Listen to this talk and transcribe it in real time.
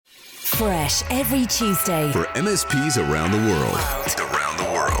Fresh every Tuesday for MSPs around the world.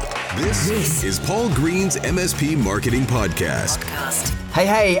 This is Paul Green's MSP Marketing Podcast.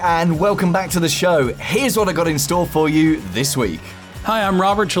 Hey, and welcome back to the show. Here's what I got in store for you this week. Hi, I'm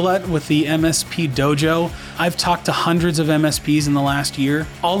Robert Gillette with the MSP Dojo. I've talked to hundreds of MSPs in the last year.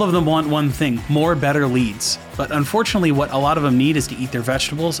 All of them want one thing, more better leads. But unfortunately, what a lot of them need is to eat their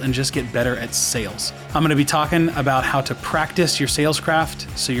vegetables and just get better at sales. I'm going to be talking about how to practice your sales craft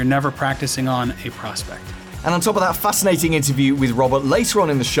so you're never practicing on a prospect. And on top of that fascinating interview with Robert later on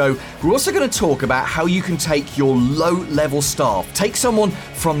in the show, we're also going to talk about how you can take your low-level staff, take someone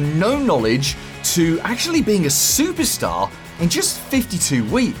from no knowledge to actually being a superstar in just 52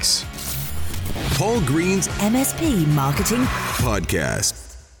 weeks. Paul Green's MSP Marketing Podcast.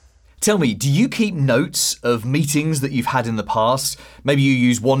 Tell me, do you keep notes of meetings that you've had in the past? Maybe you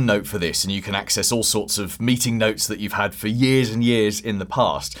use OneNote for this and you can access all sorts of meeting notes that you've had for years and years in the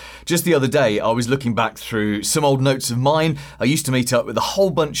past. Just the other day, I was looking back through some old notes of mine. I used to meet up with a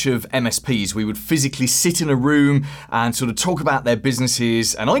whole bunch of MSPs. We would physically sit in a room and sort of talk about their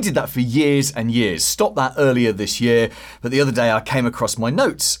businesses. And I did that for years and years. Stopped that earlier this year. But the other day, I came across my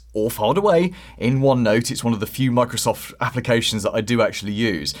notes all filed away in OneNote. It's one of the few Microsoft applications that I do actually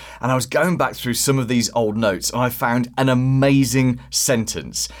use. And I was going back through some of these old notes and I found an amazing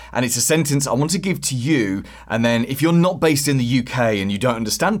sentence. And it's a sentence I want to give to you. And then if you're not based in the UK and you don't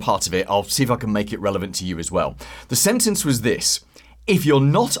understand part of it, I'll see if I can make it relevant to you as well. The sentence was this: if you're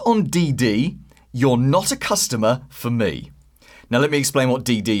not on DD, you're not a customer for me. Now, let me explain what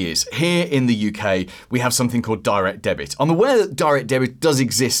DD is. Here in the UK, we have something called direct debit. I'm aware that direct debit does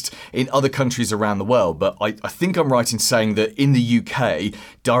exist in other countries around the world, but I think I'm right in saying that in the UK,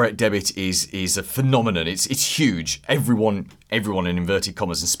 direct debit is a phenomenon. It's huge. Everyone in inverted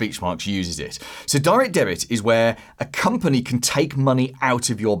commas and speech marks uses it. So direct debit is where a company can take money out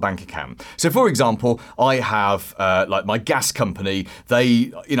of your bank account. So for example, I have like my gas company,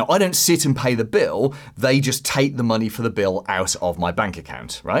 I don't sit and pay the bill. They just take the money for the bill out of my bank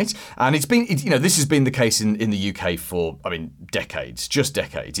account, right? And this has been the case in the UK for, decades, just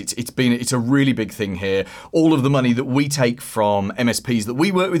decades. It's a really big thing here. All of the money that we take from MSPs that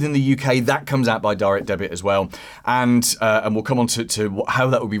we work with in the UK, that comes out by direct debit as well. And we'll come on to how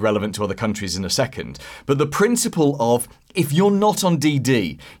that will be relevant to other countries in a second. But the principle of, if you're not on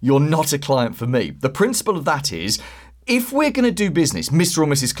DD, you're not a client for me. The principle of that is, if we're going to do business, Mr. or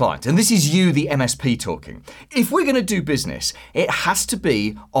Mrs. Client, and this is you, the MSP, talking, if we're going to do business, it has to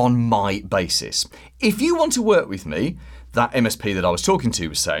be on my basis. If you want to work with me, that MSP that I was talking to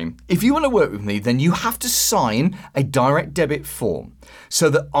was saying, if you want to work with me, then you have to sign a direct debit form so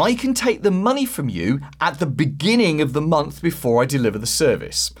that I can take the money from you at the beginning of the month before I deliver the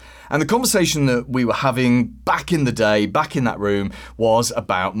service. And the conversation that we were having back in the day, back in that room, was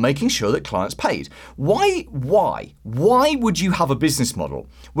about making sure that clients paid. Why would you have a business model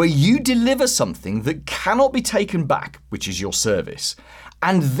where you deliver something that cannot be taken back, which is your service,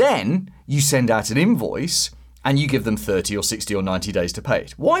 and then you send out an invoice and you give them 30 or 60 or 90 days to pay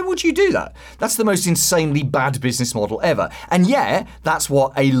it? Why would you do that? That's the most insanely bad business model ever. And yeah, that's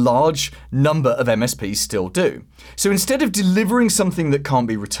what a large number of MSPs still do. So instead of delivering something that can't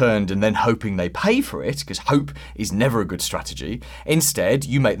be returned and then hoping they pay for it, because hope is never a good strategy, instead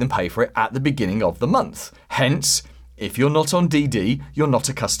you make them pay for it at the beginning of the month. Hence, if you're not on DD, you're not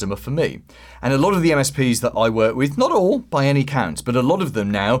a customer for me. And a lot of the MSPs that I work with, not all by any count, but a lot of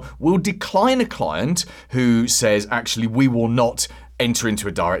them now will decline a client who says, actually, we will not enter into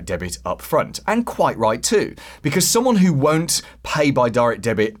a direct debit up front. And quite right too, because someone who won't pay by direct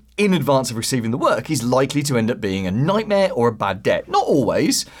debit in advance of receiving the work is likely to end up being a nightmare or a bad debt. Not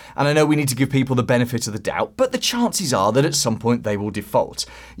always, and I know we need to give people the benefit of the doubt, but the chances are that at some point they will default.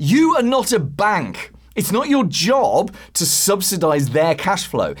 You are not a bank. It's not your job to subsidize their cash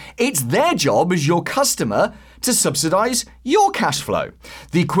flow. It's their job as your customer to subsidize your cash flow.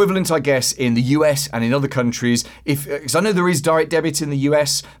 The equivalent, I guess, in the US and in other countries, because I know there is direct debit in the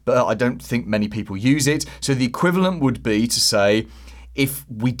US, but I don't think many people use it. So the equivalent would be to say, if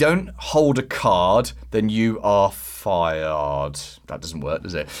we don't hold a card, then you are fired. That doesn't work,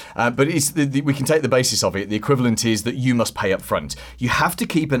 does it? But we can take the basis of it. The equivalent is that you must pay up front. You have to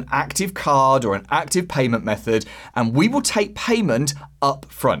keep an active card or an active payment method, and we will take payment up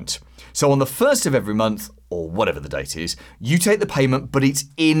front. So on the 1st of every month, or whatever the date is, you take the payment, but it's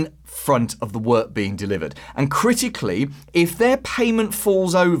in front of the work being delivered. And critically, if their payment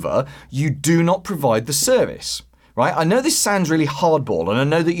falls over, you do not provide the service. Right? I know this sounds really hardball, and I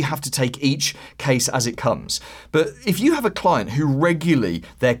know that you have to take each case as it comes. But if you have a client who regularly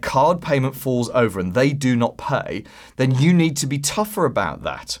their card payment falls over and they do not pay, then you need to be tougher about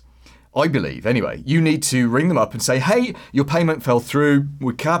that. I believe, anyway, you need to ring them up and say, hey, your payment fell through.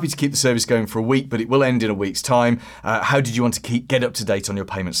 We're happy to keep the service going for a week, but it will end in a week's time. How did you want to get up to date on your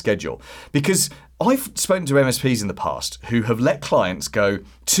payment schedule? Because I've spoken to MSPs in the past who have let clients go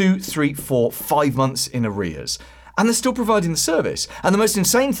 2, 3, 4, 5 months in arrears. And they're still providing the service. And the most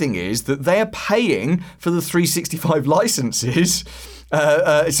insane thing is that they're paying for the 365 licenses.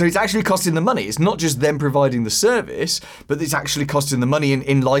 So it's actually costing them money. It's not just them providing the service, but it's actually costing them money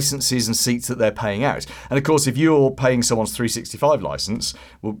in licenses and seats that they're paying out. And of course, if you're paying someone's 365 license,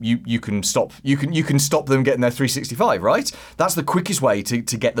 well, you can stop them getting their 365, right? That's the quickest way to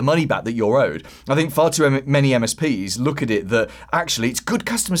get the money back that you're owed. I think far too many MSPs look at it that actually it's good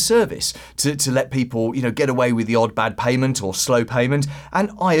customer service to let people, get away with the odd bad payment or slow payment.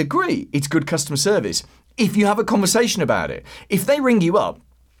 And I agree, it's good customer service. If you have a conversation about it, if they ring you up,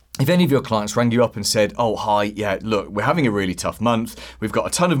 if any of your clients rang you up and said, oh, hi, yeah, look, we're having a really tough month. We've got a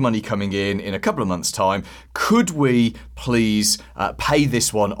ton of money coming in a couple of months' time. Could we please pay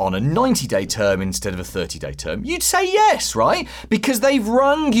this one on a 90-day term instead of a 30-day term? You'd say yes, right? Because they've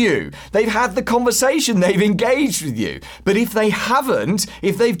rung you. They've had the conversation. They've engaged with you. But if they haven't,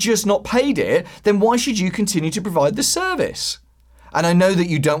 if they've just not paid it, then why should you continue to provide the service? And I know that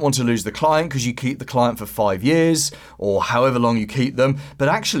you don't want to lose the client because you keep the client for 5 years or however long you keep them. But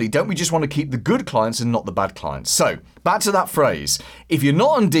actually, don't we just want to keep the good clients and not the bad clients? So back to that phrase. If you're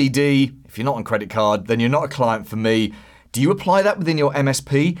not on DD, if you're not on credit card, then you're not a client for me. Do you apply that within your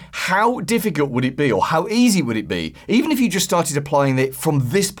MSP? How difficult would it be or how easy would it be? Even if you just started applying it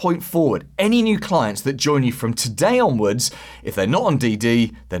from this point forward, any new clients that join you from today onwards, if they're not on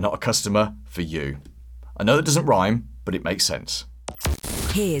DD, they're not a customer for you. I know that doesn't rhyme, but it makes sense.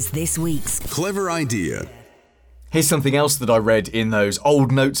 Here's this week's Clever idea. Here's something else that I read in those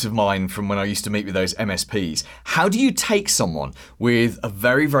old notes of mine from when I used to meet with those MSPs. How do you take someone with a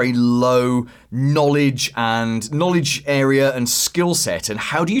very, very low knowledge area and skill set, and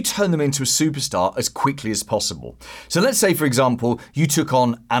how do you turn them into a superstar as quickly as possible? So let's say, for example, you took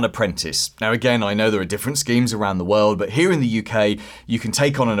on an apprentice. Now, again, I know there are different schemes around the world, but here in the UK, you can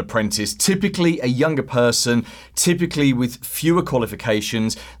take on an apprentice, typically a younger person, typically with fewer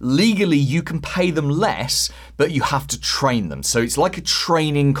qualifications. Legally, you can pay them less, but you have to train them. So it's like a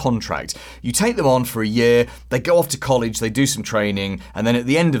training contract. You take them on for a year, they go off to college, they do some training, and then at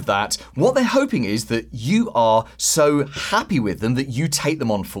the end of that, what they're hoping is that you are so happy with them that you take them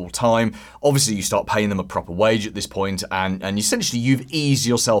on full time. Obviously, you start paying them a proper wage at this point, and essentially you've eased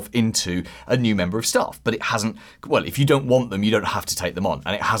yourself into a new member of staff. But it hasn't, well, if you don't want them, you don't have to take them on,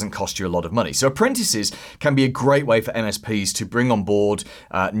 and it hasn't cost you a lot of money. So apprentices can be a great way for MSPs to bring on board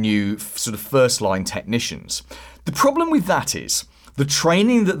new sort of first-line technicians. The problem with that is the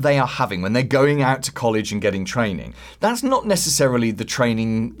training that they are having when they're going out to college and getting training, that's not necessarily the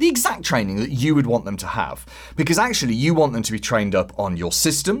exact training that you would want them to have. Because actually you want them to be trained up on your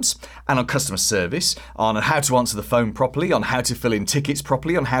systems and on customer service, on how to answer the phone properly, on how to fill in tickets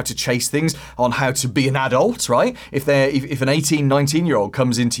properly, on how to chase things, on how to be an adult, right? If an 18, 19-year-old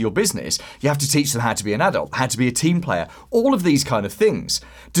comes into your business, you have to teach them how to be an adult, how to be a team player, all of these kind of things.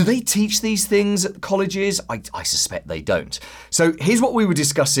 Do they teach these things at colleges? I suspect they don't. So here's what we were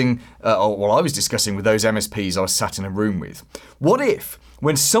discussing, or I was discussing with those MSPs I was sat in a room with. What if,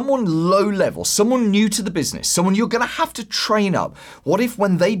 when someone low level, someone new to the business, someone you're going to have to train up, what if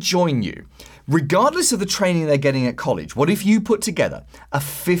when they join you, regardless of the training they're getting at college, what if you put together a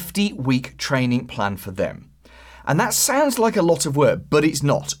 50-week training plan for them? And that sounds like a lot of work, but it's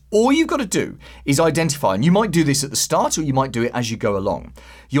not. All you've got to do is identify, and you might do this at the start or you might do it as you go along.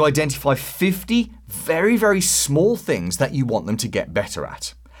 You identify 50 very, very small things that you want them to get better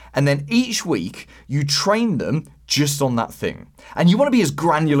at. And then each week you train them just on that thing. And you want to be as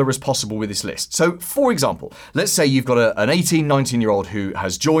granular as possible with this list. So for example, let's say you've got an 18, 19-year-old who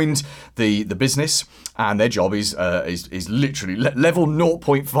has joined the business and their job is literally level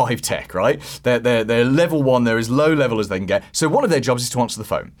 0.5 tech, right? They're level 1, they're as low level as they can get. So one of their jobs is to answer the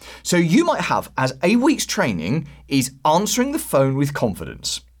phone. So you might have as a week's training is answering the phone with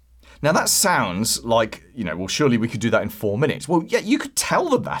confidence. Now that sounds like, well, surely we could do that in 4 minutes. Well, yeah, you could tell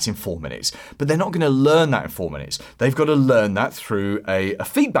them that in 4 minutes, but they're not going to learn that in 4 minutes. They've got to learn that through a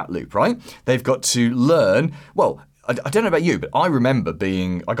feedback loop, right? They've got to learn, well, I don't know about you, but I remember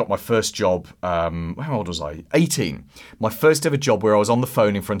I got my first job, how old was I? 18. My first ever job where I was on the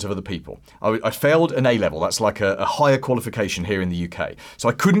phone in front of other people. I failed an A-level. That's like a higher qualification here in the UK. So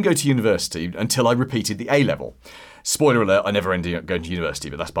I couldn't go to university until I repeated the A-level. Spoiler alert, I never ended up going to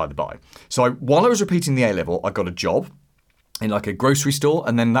university, but that's by the by. So while I was repeating the A-level, I got a job. in like a grocery store,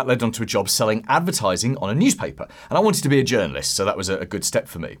 and then that led on to a job selling advertising on a newspaper. And I wanted to be a journalist, so that was a good step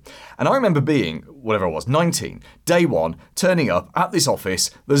for me. And I remember being, whatever I was, 19, day one, turning up at this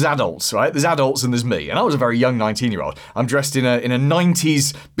office. There's adults, right? There's adults and there's me. And I was a very young 19-year-old. I'm dressed in a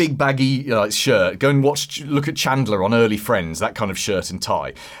 90s big baggy shirt, go and look at Chandler on Early Friends, that kind of shirt and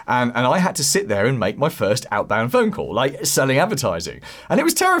tie. And I had to sit there and make my first outbound phone call, like selling advertising. And it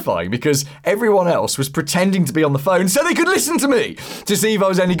was terrifying because everyone else was pretending to be on the phone so they could listen to me to see if I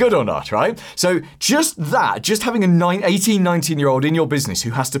was any good or not, right? So just having a 18, 19-year-old in your business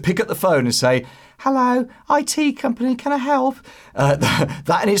who has to pick up the phone and say, hello, IT company, can I help?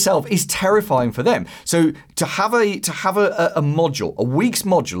 That in itself is terrifying for them. So to have a module, a week's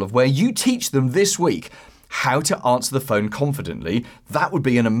module of where you teach them this week how to answer the phone confidently, that would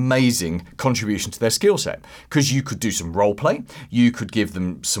be an amazing contribution to their skill set. Because you could do some role play, you could give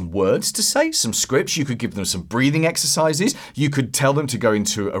them some words to say, some scripts, you could give them some breathing exercises, you could tell them to go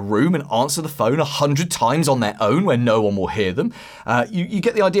into a room and answer the phone 100 times on their own where no one will hear them. You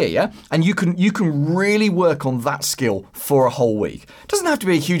get the idea, yeah? And you can really work on that skill for a whole week. It doesn't have to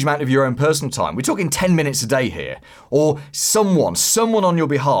be a huge amount of your own personal time. We're talking 10 minutes a day here. Or someone on your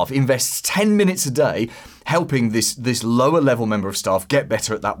behalf invests 10 minutes a day helping this lower level member of staff get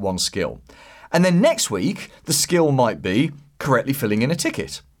better at that one skill. And then next week, the skill might be correctly filling in a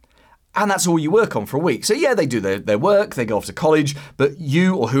ticket. And that's all you work on for a week. So yeah, they do their work, they go off to college, but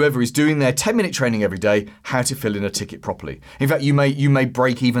you or whoever is doing their 10-minute training every day, how to fill in a ticket properly. In fact, you may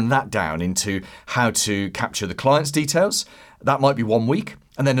break even that down into how to capture the client's details. That might be 1 week.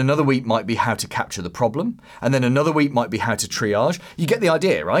 And then another week might be how to capture the problem. And then another week might be how to triage. You get the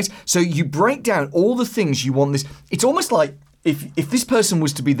idea, right? So you break down all the things you want this. It's almost like if this person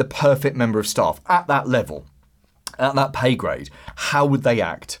was to be the perfect member of staff at that level, at that pay grade, how would they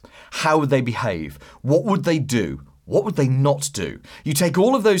act? How would they behave? What would they do? What would they not do? You take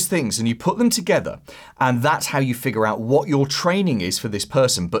all of those things and you put them together, and that's how you figure out what your training is for this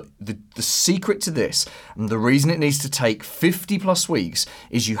person. But the secret to this, and the reason it needs to take 50 plus weeks,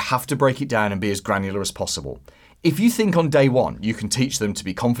 is you have to break it down and be as granular as possible. If you think on day one you can teach them to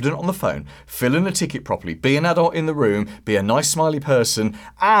be confident on the phone, fill in a ticket properly, be an adult in the room, be a nice smiley person,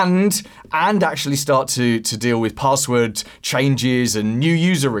 and actually start to deal with password changes and new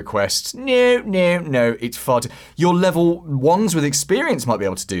user requests, no, it's far too... Your level 1s with experience might be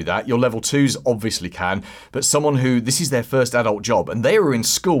able to do that. Your level 2s obviously can, but someone who this is their first adult job and they were in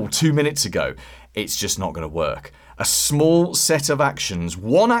school 2 minutes ago, it's just not going to work. A small set of actions,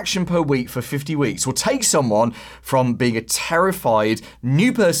 1 action per week for 50 weeks, will take someone from being a terrified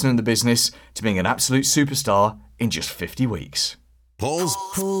new person in the business to being an absolute superstar in just 50 weeks.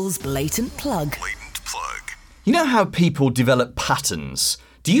 Paul's blatant plug. You know how people develop patterns?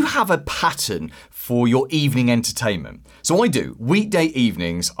 Do you have a pattern for your evening entertainment? So I do. Weekday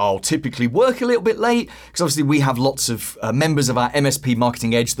evenings, I'll typically work a little bit late because obviously we have lots of members of our MSP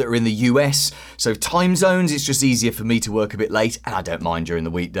Marketing Edge that are in the US. So time zones, it's just easier for me to work a bit late, and I don't mind during the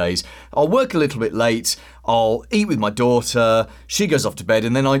weekdays. I'll work a little bit late. I'll eat with my daughter. She goes off to bed,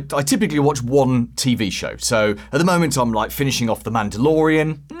 and then I typically watch one TV show. So at the moment, I'm like finishing off The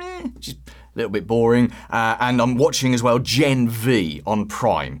Mandalorian. Just a little bit boring. And I'm watching as well Gen V on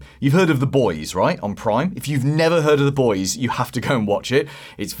Prime. You've heard of The Boys, right? On Prime. If you've never heard of The Boys, you have to go and watch it.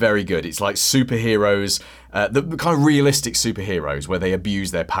 It's very good. It's like superheroes, the kind of realistic superheroes where they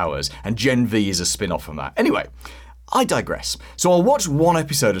abuse their powers. And Gen V is a spin-off from that. Anyway, I digress. So I'll watch one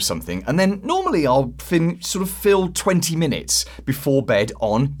episode of something, and then normally I'll fill 20 minutes before bed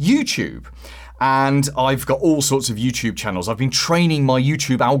on YouTube. And I've got all sorts of YouTube channels. I've been training my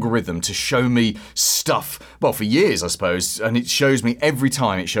YouTube algorithm to show me stuff, well, for years, I suppose. And it shows me every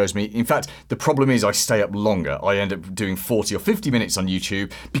time it shows me. In fact, the problem is I stay up longer. I end up doing 40 or 50 minutes on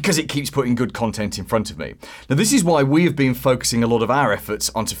YouTube because it keeps putting good content in front of me. Now, this is why we have been focusing a lot of our efforts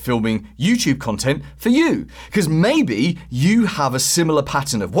onto filming YouTube content for you. Because maybe you have a similar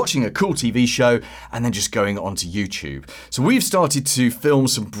pattern of watching a cool TV show and then just going onto YouTube. So we've started to film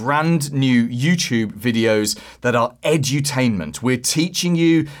some brand new YouTube videos that are edutainment. We're teaching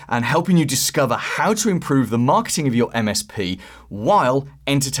you and helping you discover how to improve the marketing of your MSP while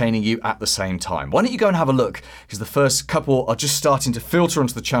entertaining you at the same time. Why don't you go and have a look? Because the first couple are just starting to filter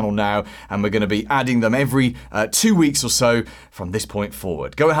onto the channel now, and we're going to be adding them every 2 weeks or so from this point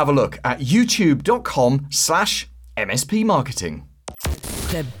forward. Go and have a look at youtube.com/MSP marketing.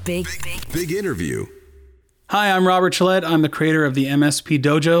 The big interview. Hi, I'm Robert Gillette. I'm the creator of the MSP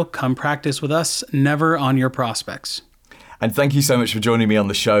Dojo. Come practice with us, never on your prospects. And thank you so much for joining me on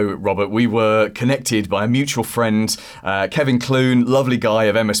the show, Robert. We were connected by a mutual friend, Kevin Clune, lovely guy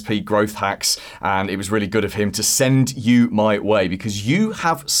of MSP Growth Hacks, and it was really good of him to send you my way because you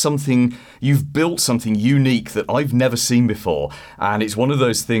have you've built something unique that I've never seen before, and it's one of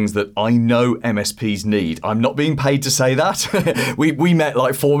those things that I know MSPs need. I'm not being paid to say that. we met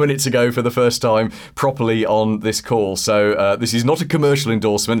like 4 minutes ago for the first time properly on this call, so this is not a commercial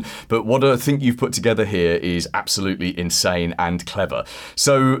endorsement, but what I think you've put together here is absolutely insane and clever.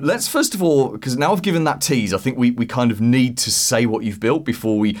 So let's first of all, because now I've given that tease, I think we kind of need to say what you've built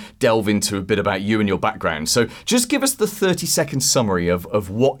before we delve into a bit about you and your background. So just give us the 30-second summary of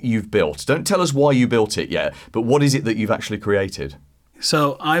what you've built. Don't tell us why you built it yet, but what is it that you've actually created?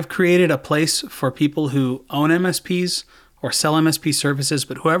 So I've created a place for people who own MSPs or sell MSP services,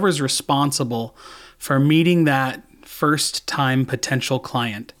 but whoever is responsible for meeting that first-time potential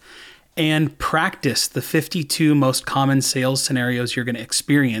client and practice the 52 most common sales scenarios you're going to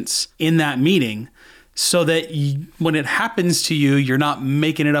experience in that meeting so that when it happens to you, you're not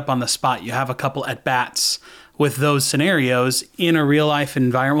making it up on the spot. You have a couple at-bats with those scenarios in a real-life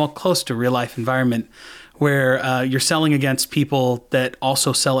environment, well, close to real-life environment, where you're selling against people that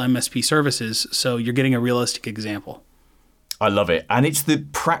also sell MSP services, so you're getting a realistic example. I love it. And it's the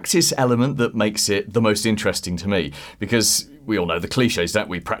practice element that makes it the most interesting to me, because we all know the cliches, don't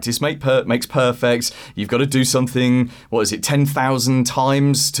we? Practice makes perfect. You've got to do something, 10,000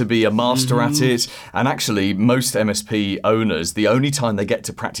 times to be a master at it. And actually, most MSP owners, the only time they get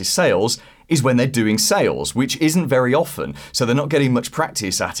to practice sales is when they're doing sales, which isn't very often. So they're not getting much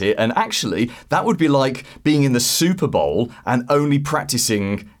practice at it. And actually, that would be like being in the Super Bowl and only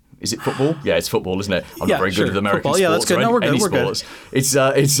practicing. Is it football? Yeah, it's football, isn't it? I'm not very good at American football. sports. Yeah, that's good. No, we're good. We're sports.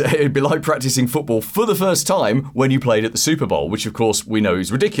 Good. It'd be like practicing football for the first time when you played at the Super Bowl, which of course we know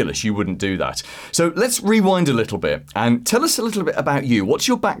is ridiculous. You wouldn't do that. So let's rewind a little bit and tell us a little bit about you. What's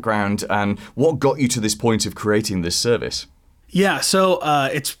your background and what got you to this point of creating this service? Yeah, so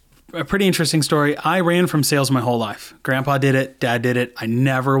it's a pretty interesting story. I ran from sales my whole life. Grandpa did it. Dad did it. I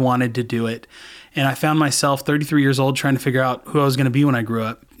never wanted to do it. And I found myself 33 years old trying to figure out who I was going to be when I grew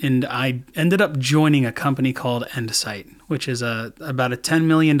up. And I ended up joining a company called Endsight, which is about a $10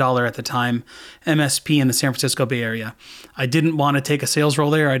 million at the time MSP in the San Francisco Bay Area. I didn't want to take a sales role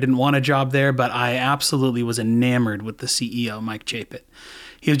there. I didn't want a job there, but I absolutely was enamored with the CEO, Mike Chaput.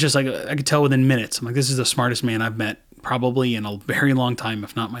 He was just like, I could tell within minutes. I'm like, this is the smartest man I've met probably in a very long time,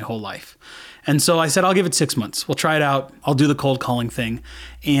 if not my whole life. And so I said, I'll give it 6 months. We'll try it out. I'll do the cold calling thing.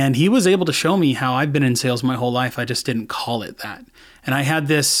 And he was able to show me how I've been in sales my whole life. I just didn't call it that. And I had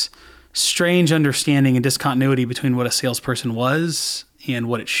this strange understanding and discontinuity between what a salesperson was and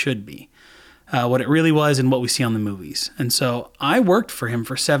what it should be, what it really was and what we see on the movies. And so I worked for him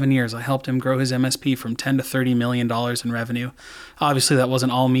for 7 years. I helped him grow his MSP from $10 to $30 million in revenue. Obviously, that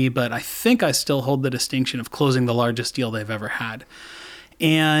wasn't all me, but I think I still hold the distinction of closing the largest deal they've ever had.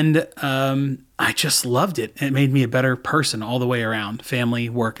 And I just loved it. It made me a better person all the way around, family,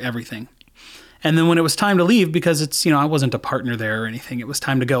 work, everything. And then when it was time to leave, because it's, I wasn't a partner there or anything, it was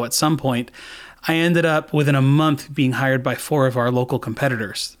time to go at some point, I ended up within a month being hired by 4 of our local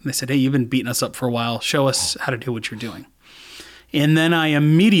competitors. They said, hey, you've been beating us up for a while. Show us how to do what you're doing. And then I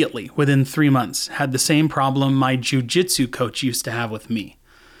immediately, within 3 months, had the same problem my jiu-jitsu coach used to have with me,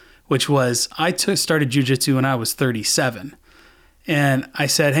 which was I started jiu-jitsu when I was 37. And I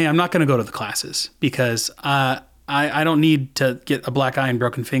said, hey, I'm not going to go to the classes because I don't need to get a black eye and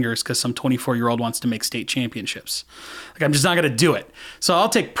broken fingers because some 24-year-old wants to make state championships. Like, I'm just not going to do it. So I'll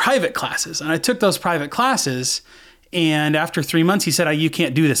take private classes. And I took those private classes. And after 3 months, he said, you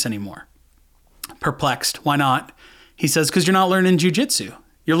can't do this anymore. Perplexed. Why not? He says, because you're not learning jiu-jitsu.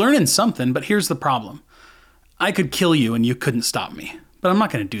 You're learning something, but here's the problem. I could kill you and you couldn't stop me. But I'm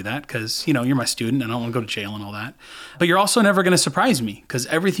not going to do that because, you're my student and I don't want to go to jail and all that. But you're also never going to surprise me because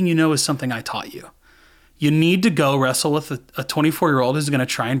everything you know is something I taught you. You need to go wrestle with a 24-year-old who's going to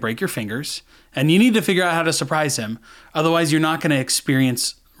try and break your fingers. And you need to figure out how to surprise him. Otherwise, you're not going to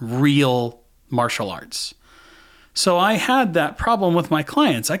experience real martial arts. So I had that problem with my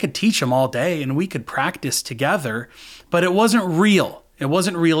clients. I could teach them all day and we could practice together, but it wasn't real. It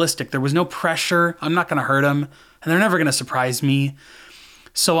wasn't realistic. There was no pressure. I'm not going to hurt them and they're never going to surprise me.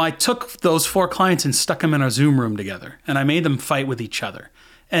 So I took those 4 clients and stuck them in a Zoom room together, and I made them fight with each other.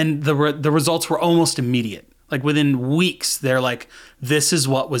 And the results were almost immediate. Like within weeks, they're like, this is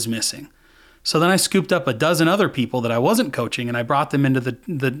what was missing. So then I scooped up a dozen other people that I wasn't coaching, and I brought them into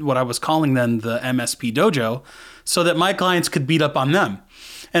the what I was calling then the MSP dojo so that my clients could beat up on them.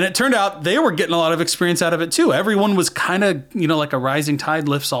 And it turned out they were getting a lot of experience out of it too. Everyone was kind of, like a rising tide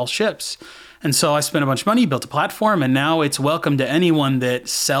lifts all ships. And so I spent a bunch of money, built a platform, and now it's welcome to anyone that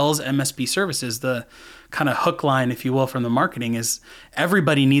sells MSP services. The kind of hook line, if you will, from the marketing is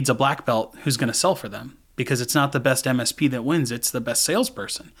everybody needs a black belt who's going to sell for them, because it's not the best MSP that wins. It's the best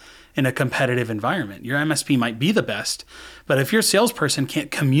salesperson in a competitive environment. Your MSP might be the best, but if your salesperson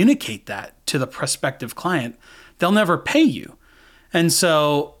can't communicate that to the prospective client, they'll never pay you. And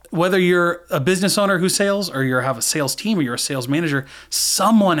so whether you're a business owner who sales, or you have a sales team, or you're a sales manager,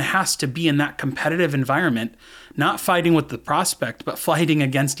 someone has to be in that competitive environment, not fighting with the prospect, but fighting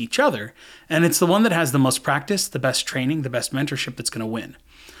against each other. And it's the one that has the most practice, the best training, the best mentorship that's going to win.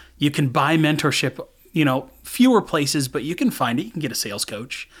 You can buy mentorship, fewer places, but you can find it. You can get a sales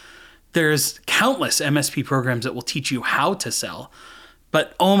coach. There's countless MSP programs that will teach you how to sell,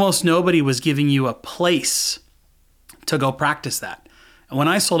 but almost nobody was giving you a place to go practice that. And when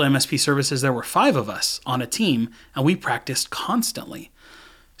I sold MSP services, there were 5 of us on a team, and we practiced constantly.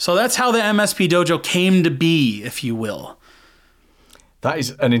 So that's how the MSP Dojo came to be, if you will. That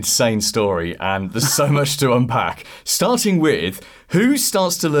is an insane story, and there's so much to unpack. Starting with, who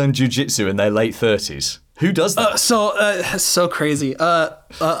starts to learn jiu-jitsu in their late 30s? Who does that? So crazy.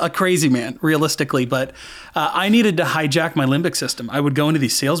 A crazy man, realistically. But I needed to hijack my limbic system. I would go into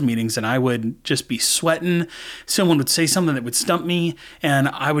these sales meetings and I would just be sweating. Someone would say something that would stump me, and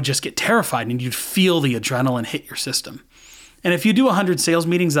I would just get terrified, and you'd feel the adrenaline hit your system. And if you do 100 sales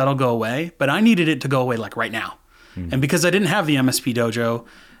meetings, that'll go away. But I needed it to go away like right now. And because I didn't have the MSP Dojo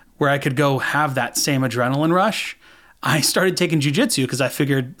where I could go have that same adrenaline rush, I started taking jiu-jitsu because I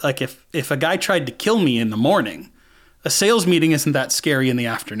figured, like, if a guy tried to kill me in the morning, a sales meeting isn't that scary in the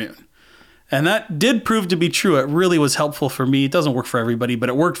afternoon. And that did prove to be true. It really was helpful for me. It doesn't work for everybody, but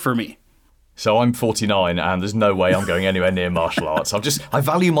it worked for me. So I'm 49, and there's no way I'm going anywhere near martial arts. I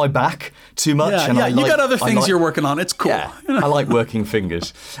value my back too much. Yeah, you got other things you're working on. It's cool. Yeah, I like working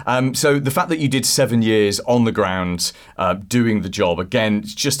fingers. So the fact that you did 7 years on the ground doing the job, again,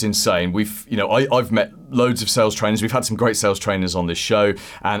 it's just insane. I've met loads of sales trainers. We've had some great sales trainers on this show,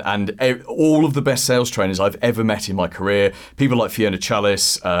 and all of the best sales trainers I've ever met in my career. People like Fiona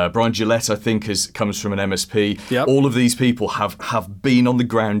Chalice, Brian Gillette, I think, comes from an MSP. Yep. All of these people have been on the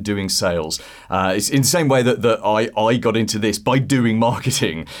ground doing sales. It's in the same way that I got into this by doing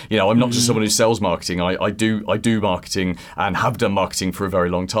marketing. I'm not just someone who sells marketing. I do marketing and have done marketing for a very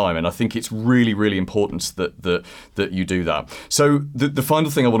long time. And I think it's really, really important that you do that. So the final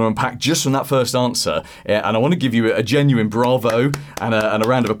thing I want to unpack just from that first answer, and I want to give you a genuine bravo and a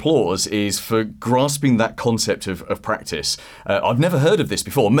round of applause, is for grasping that concept of practice. I've never heard of this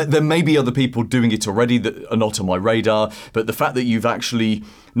before. There may be other people doing it already that are not on my radar, but the fact that you've actually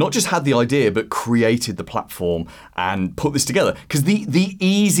not just had the idea, but created the platform and put this together. Because the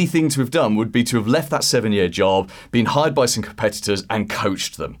easy thing to have done would be to have left that 7-year job, been hired by some competitors and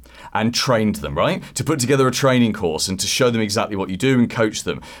coached them and trained them, right? To put together a training course and to show them exactly what you do and coach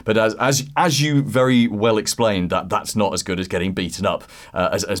them. But as you very well explained, that's not as good as getting beaten up,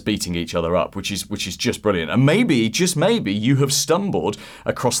 as beating each other up, which is just brilliant. And maybe, just maybe, you have stumbled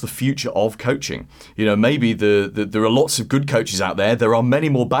across the future of coaching. Maybe there are lots of good coaches out there. There are many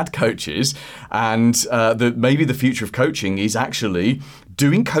more bad coaches, and maybe the future of coaching is actually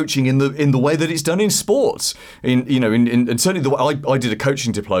doing coaching in the way that it's done in sports. And certainly I did a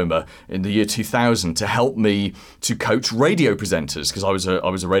coaching diploma in the year 2000 to help me to coach radio presenters, because I was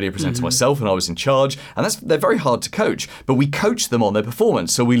a radio presenter myself, and I was in charge. And they're very hard to coach, but we coached them on their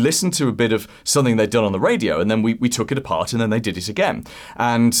performance. So we listened to a bit of something they'd done on the radio, and then we took it apart, and then they did it again.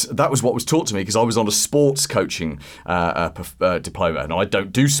 And that was what was taught to me, because I was on a sports coaching diploma. And I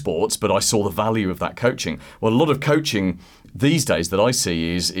don't do sports, but I saw the value of that coaching. Well, a lot of coaching these days that I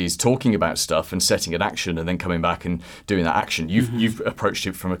see is talking about stuff and setting an action and then coming back and doing that action. You've approached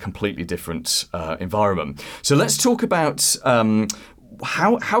it from a completely different environment. So let's talk about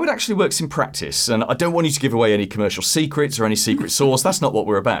how it actually works in practice. And I don't want you to give away any commercial secrets or any secret sauce. That's not what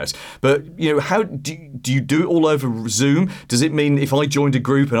we're about. But how do you do it all over Zoom? Does it mean if I joined a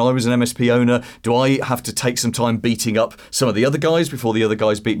group and I was an MSP owner, do I have to take some time beating up some of the other guys before the other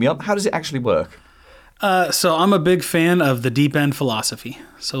guys beat me up? How does it actually work? So I'm a big fan of the deep end philosophy.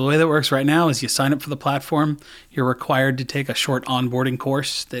 So the way that works right now is you sign up for the platform. You're required to take a short onboarding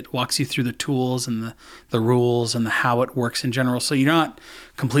course that walks you through the tools and the rules and how it works in general. So you're not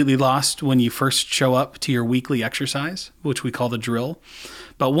completely lost when you first show up to your weekly exercise, which we call the drill.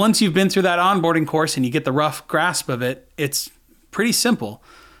 But once you've been through that onboarding course and you get the rough grasp of it, it's pretty simple.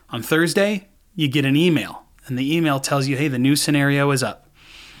 On Thursday, you get an email, and the email tells you, hey, the new scenario is up.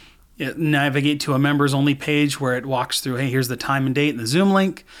 navigate to a members only page where it walks through, hey, here's the time and date and the Zoom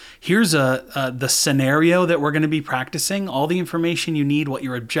link. Here's the scenario that we're going to be practicing, all the information you need, what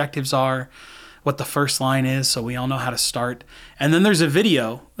your objectives are, what the first line is, so we all know how to start. And then there's a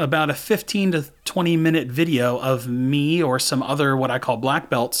video, about a 15 to 20 minute video of me or some other what I call black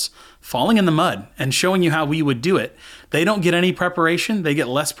belts falling in the mud and showing you how we would do it. They don't get any preparation. They get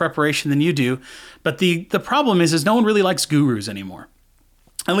less preparation than you do. But the problem is no one really likes gurus anymore.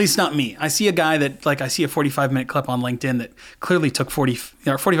 At least not me. I see a guy that, I see a 45-minute clip on LinkedIn that clearly took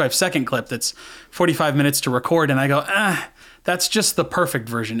 45-second clip that's 45 minutes to record, and I go, that's just the perfect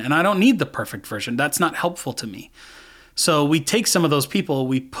version, and I don't need the perfect version. That's not helpful to me. So we take some of those people,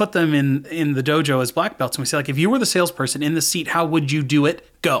 we put them in the dojo as black belts, and we say, if you were the salesperson in the seat, how would you do it?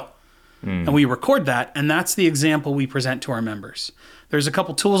 Go. And we record that, and that's the example we present to our members. There's a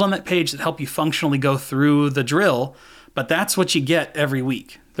couple tools on that page that help you functionally go through the drill, but that's what you get every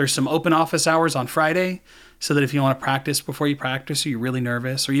week. There's some open office hours on Friday, so that if you want to practice before you practice, or you're really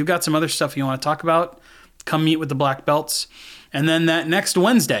nervous, or you've got some other stuff you want to talk about, come meet with the black belts. And then that next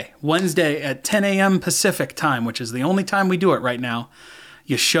Wednesday at 10 a.m. Pacific time, which is the only time we do it right now,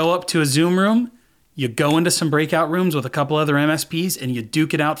 you show up to a Zoom room, you go into some breakout rooms with a couple other MSPs, and you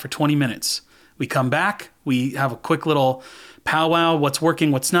duke it out for 20 minutes. We come back, we have a quick little powwow, what's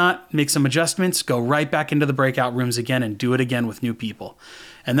working, what's not, make some adjustments, go right back into the breakout rooms again and do it again with new people.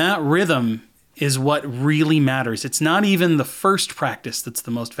 And that rhythm is what really matters. It's not even the first practice that's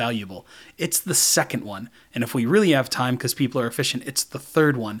the most valuable. It's the second one. And if we really have time, because people are efficient, it's the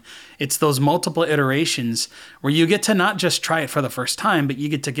third one. It's those multiple iterations where you get to not just try it for the first time, but you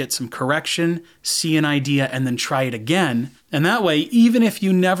get to get some correction, see an idea, and then try it again. And that way, even if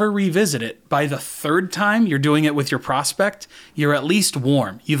you never revisit it, by the third time you're doing it with your prospect, you're at least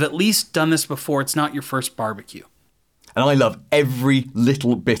warm. You've at least done this before. It's not your first barbecue. And I love every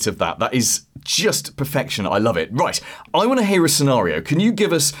little bit of that. That is just perfection. I love it. Right. I want to hear a scenario. Can you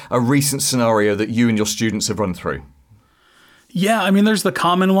give us a recent scenario that you and your students have run through? Yeah, there's the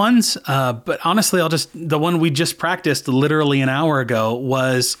common ones, but honestly, the one we just practiced literally an hour ago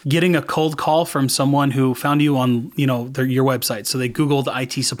was getting a cold call from someone who found you on, your website. So they Googled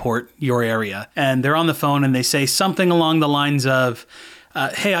IT support, your area, and they're on the phone and they say something along the lines of,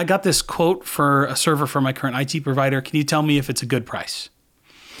 hey, I got this quote for a server for my current IT provider. Can you tell me if it's a good price?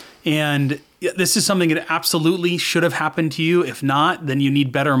 And this is something that absolutely should have happened to you. If not, then you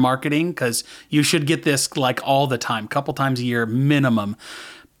need better marketing, because you should get this all the time, a couple times a year minimum.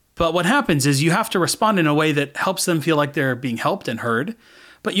 But what happens is you have to respond in a way that helps them feel like they're being helped and heard.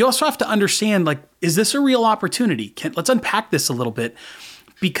 But you also have to understand, is this a real opportunity? Let's unpack this a little bit,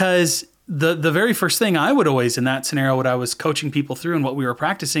 because the very first thing I would always, in that scenario, what I was coaching people through and what we were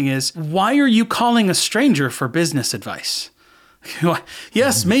practicing is, why are you calling a stranger for business advice?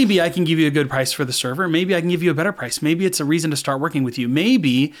 Yes, maybe I can give you a good price for the server. Maybe I can give you a better price. Maybe it's a reason to start working with you.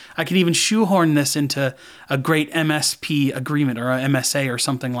 Maybe I can even shoehorn this into a great MSP agreement or a MSA or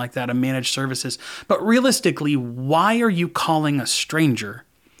something like that, a managed services. But realistically, why are you calling a stranger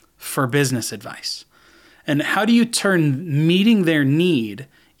for business advice? And how do you turn meeting their need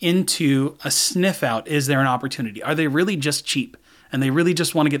into a sniff out? Is there an opportunity? Are they really just cheap? And they really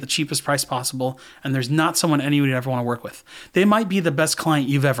just want to get the cheapest price possible, and there's not someone anyone would ever want to work with. They might be the best client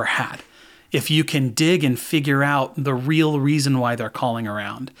you've ever had if you can dig and figure out the real reason why they're calling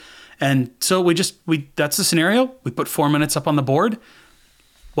around. And so that's the scenario. We put 4 minutes up on the board.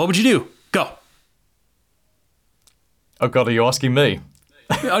 What would you do? Go. Oh God, are you asking me?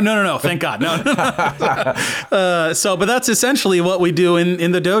 Oh, no. Thank God. No. But that's essentially what we do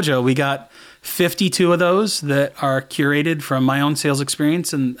in the dojo. We got 52 of those that are curated from my own sales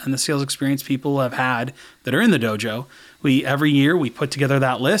experience and the sales experience people have had that are in the dojo. Every year we put together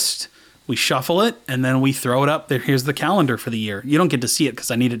that list, we shuffle it, and then we throw it up there. Here's the calendar for the year. You don't get to see it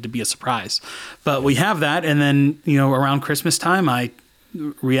because I need it to be a surprise. But we have that, and then around Christmas time, I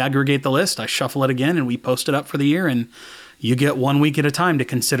re-aggregate the list, I shuffle it again, and we post it up for the year, and you get 1 week at a time to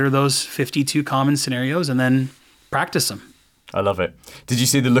consider those 52 common scenarios and then practice them. I love it. Did you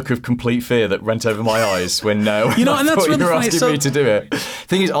see the look of complete fear that went over my eyes when I and that's thought really you were funny. asking me to do it?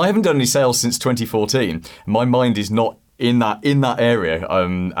 Thing is, I haven't done any sales since 2014. My mind is not in that area.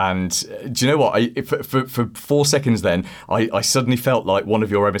 And do you know what? For 4 seconds then, I suddenly felt like one of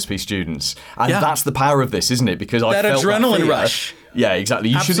your MSP students. And that's the power of this, isn't it? Because I that felt adrenaline that fear, rush. Yeah, exactly.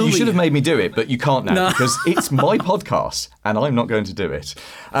 You should have made me do it, but you can't now because it's my podcast and I'm not going to do it.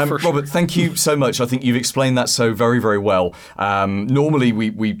 Robert, thank you so much. I think you've explained that so very, very well. Normally,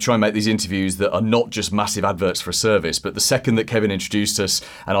 we try and make these interviews that are not just massive adverts for a service, but the second that Kevin introduced us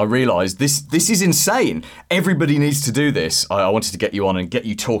and I realised this is insane. Everybody needs to do this. I wanted to get you on and get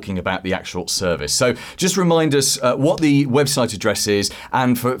you talking about the actual service. So just remind us what the website address is,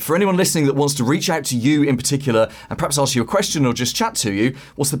 and for anyone listening that wants to reach out to you in particular and perhaps ask you a question or just chat to you,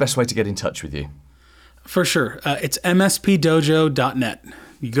 what's the best way to get in touch with you? For sure. It's mspdojo.net.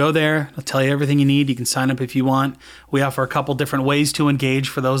 You go there, I'll tell you everything you need. You can sign up if you want. We offer a couple different ways to engage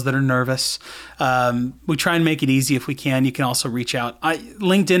for those that are nervous. We try and make it easy if we can. You can also reach out.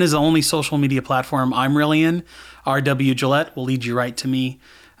 LinkedIn is the only social media platform I'm really in. RW Gillette will lead you right to me.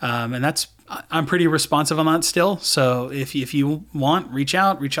 And I'm pretty responsive on that still. So if you want, reach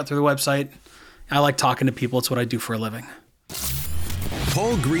out through the website. I like talking to people. It's what I do for a living.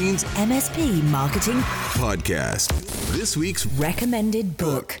 Paul Green's MSP Marketing Podcast. This week's recommended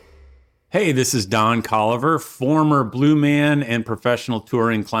book. Hey, this is Don Colliver, former Blue Man and professional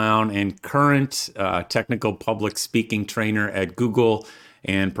touring clown and current technical public speaking trainer at Google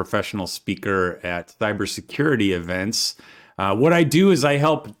and professional speaker at cybersecurity events. What I do is I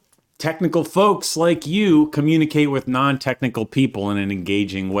help technical folks like you communicate with non-technical people in an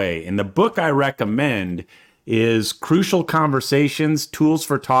engaging way. And the book I recommend is Crucial Conversations, Tools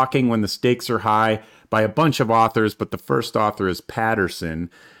for Talking When the Stakes Are High by a bunch of authors, but the first author is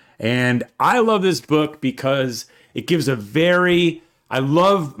Patterson. And I love this book because it gives I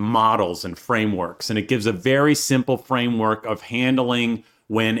love models and frameworks, and it gives a very simple framework of handling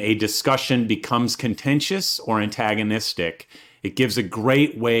when a discussion becomes contentious or antagonistic. It gives a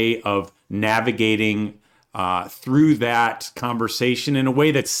great way of navigating through that conversation in a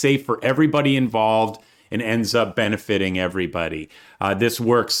way that's safe for everybody involved and ends up benefiting everybody. This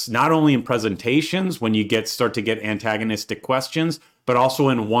works not only in presentations when you start to get antagonistic questions, but also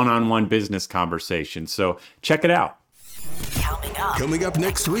in one-on-one business conversations. So check it out. Coming up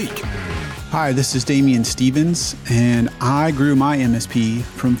next week. Hi, this is Damian Stevens, and I grew my MSP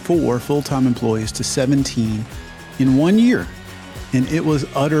from 4 full-time employees to 17 in 1 year. And it was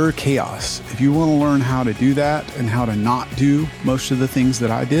utter chaos. If you want to learn how to do that and how to not do most of the things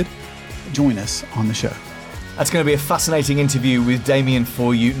that I did, join us on the show. That's going to be a fascinating interview with Damien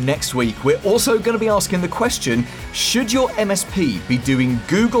for you next week. We're also going to be asking the question, should your MSP be doing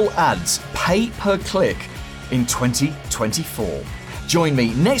Google Ads pay per click in 2024? Join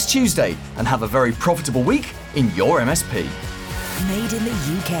me next Tuesday and have a very profitable week in your MSP. Made in the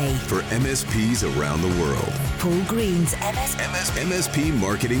UK. For MSPs around the world. Paul Green's MSP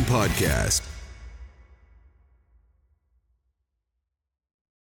Marketing Podcast.